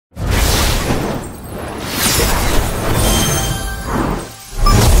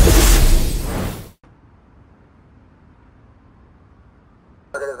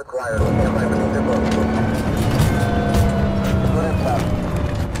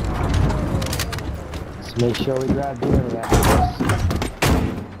Make sure we grab the internet.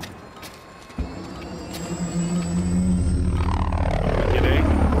 G'day.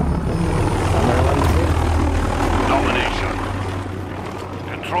 Domination.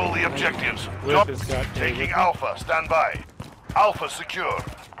 Control the objectives. Whip has got Taking Alpha. Stand by. Alpha secure.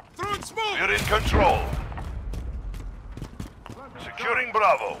 Throwing smoke! We're in control. Securing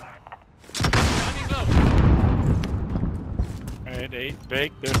Bravo. Alright, 8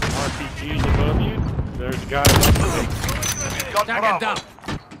 bake. There's some RPGs above you. There's a guy above you. We've got Bravo.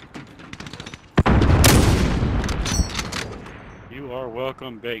 You are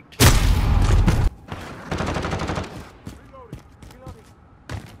welcome baked.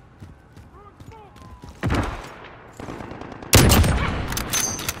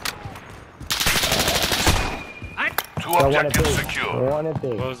 Two objectives secure. Close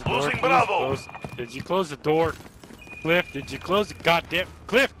the door, Losing please. Bravo. Did you close the door? Cliff, did you close the goddamn...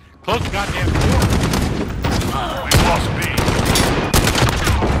 Cliff, close the goddamn door! We've lost B.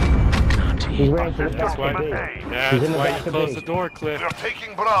 He's running to the That's back why, of B. that's why you closed the door, Cliff. We're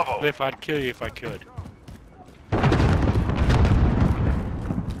taking Bravo. Cliff, I'd kill you if I could.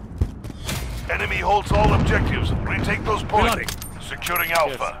 Enemy holds all objectives. Retake those points. Securing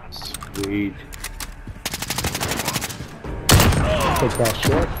Alpha. Sweet. Take that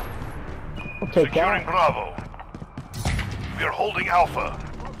shit. We'll take Securing that. Bravo. We're holding Alpha.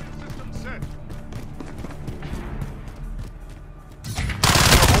 We're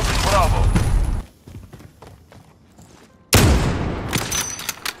holding Bravo.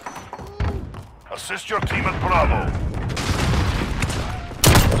 Assist your team at Bravo.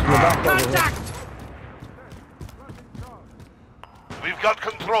 Contact! We've got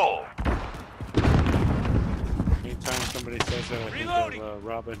control. Anytime somebody says that, I think of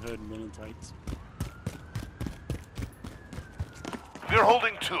Robin Hood and Men in Tights. We're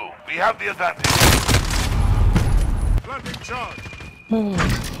holding 2. We have the advantage. Planting charge!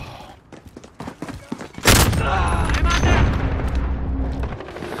 I'm under!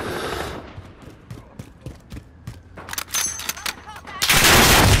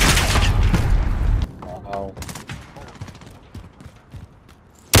 Oh.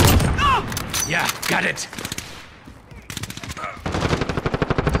 Yeah, got it!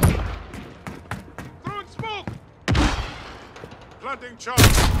 Throwing smoke! Planting charge!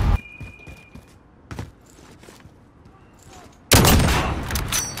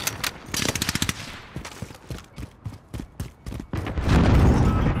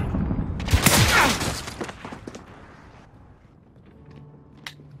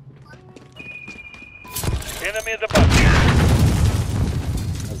 Enemy at the bus.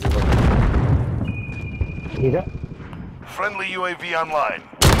 He's up. Friendly UAV online.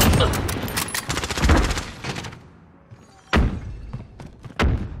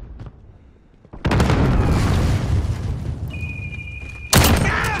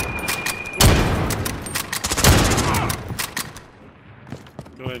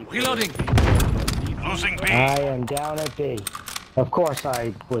 Go ahead and Reloading! Losing B. I am down at B. Of course,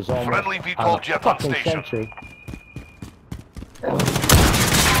 I was almost Friendly on VTOL a jet on fucking station. sentry. We've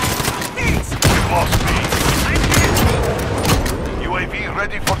lost B. UAV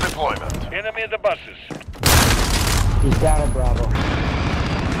ready for deployment. Enemy at the buses. He's down at Bravo.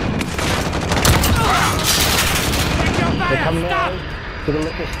 They're coming out to the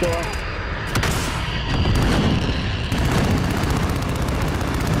liquor store.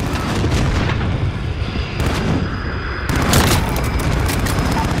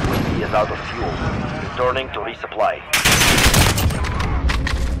 He is out of fuel. Returning to resupply.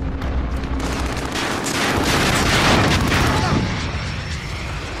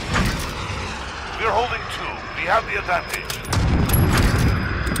 We're holding 2. We have the advantage.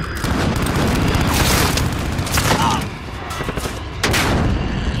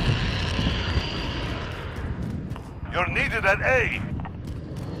 You're needed at A.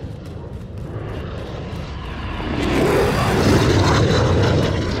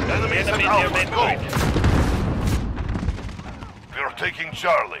 Enemies at Alpha. Go. We're taking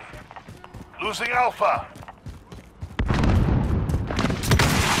Charlie. Losing Alpha.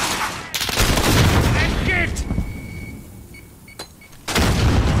 Get!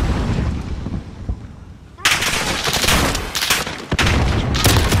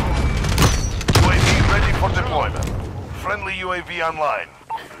 UAV ready for deployment. Friendly UAV online.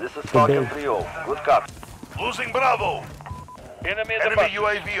 This is Falcon 3-0. Good copy. Losing Bravo. Enemy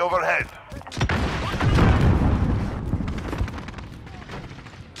UAV overhead.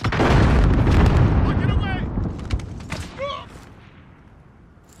 Get away!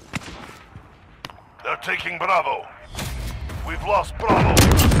 They're taking Bravo. We've lost Bravo.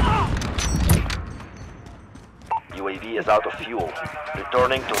 UAV is out of fuel.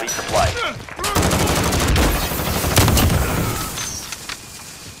 Returning to resupply.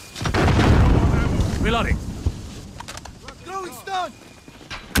 Reloading. Throwing stun!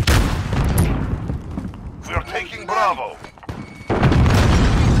 We are taking Bravo.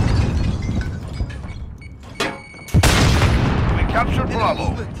 We captured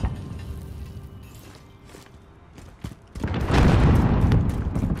Bravo.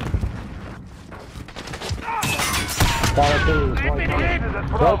 Quality is one.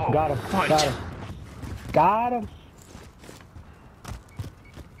 Bravo. Oh, got him. Got him. Got him.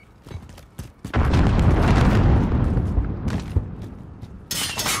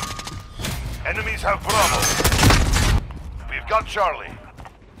 Enemies have Bravo. We've got Charlie.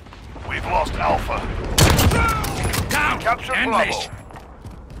 We've lost Alpha. Down. We captured And Bravo. missed.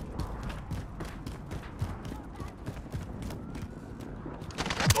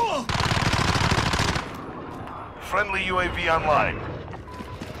 Friendly UAV online.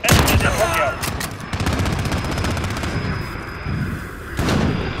 Enemy in the hookout.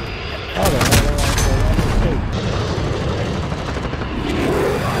 How the hell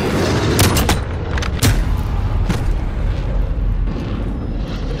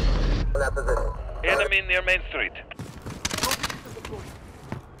do I Enemy near Main Street.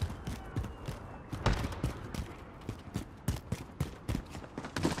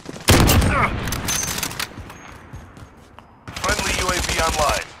 Friendly UAV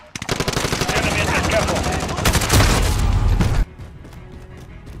online. Enemy in the scaffold.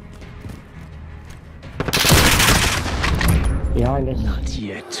 behind us? Not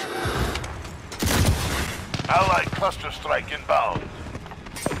yet. Allied cluster strike inbound.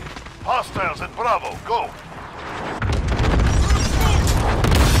 Hostiles at Bravo. Go.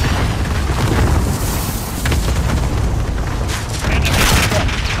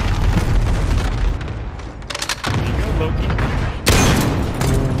 Loki.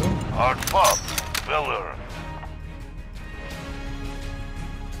 Hard pop. Filler.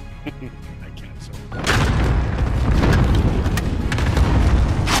 I can't say.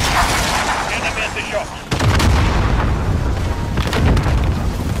 Enemy at the shop.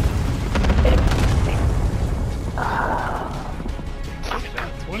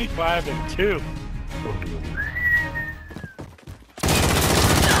 Down 25 and 2.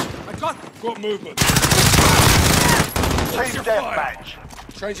 I got movement. Team deathmatch.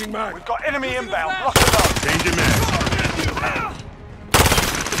 Changing mag. We've got enemy inbound. Lock it up. Danger man.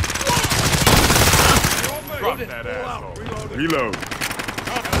 Drop that asshole. Reload.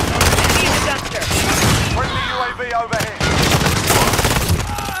 Friendly UAV overhead.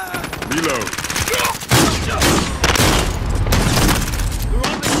 Reload.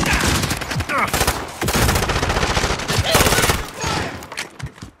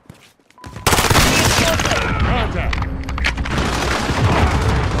 Contact.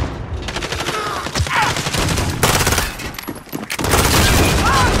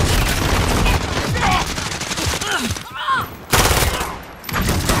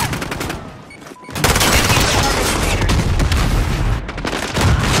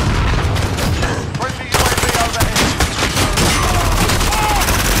 Friendly UAV overhead.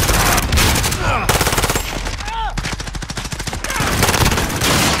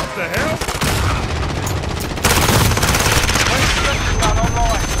 What the hell? Gun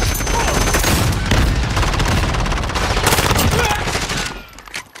online.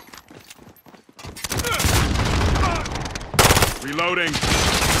 Reloading.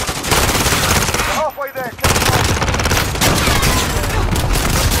 We're halfway there. Keep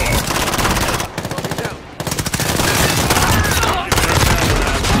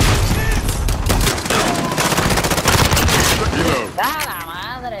Reload. ¡A la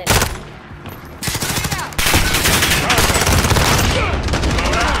madre!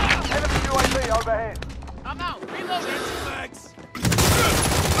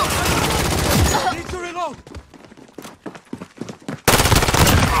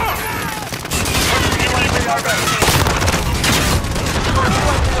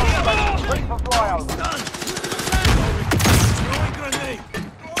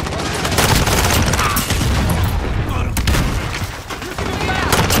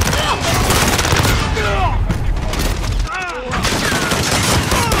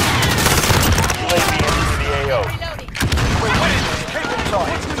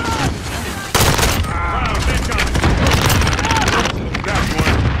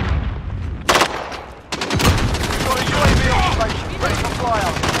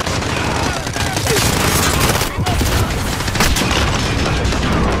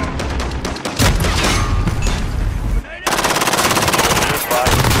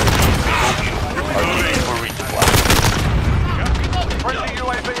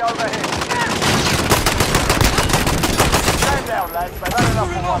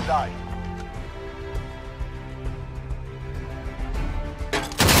 Ultra One died.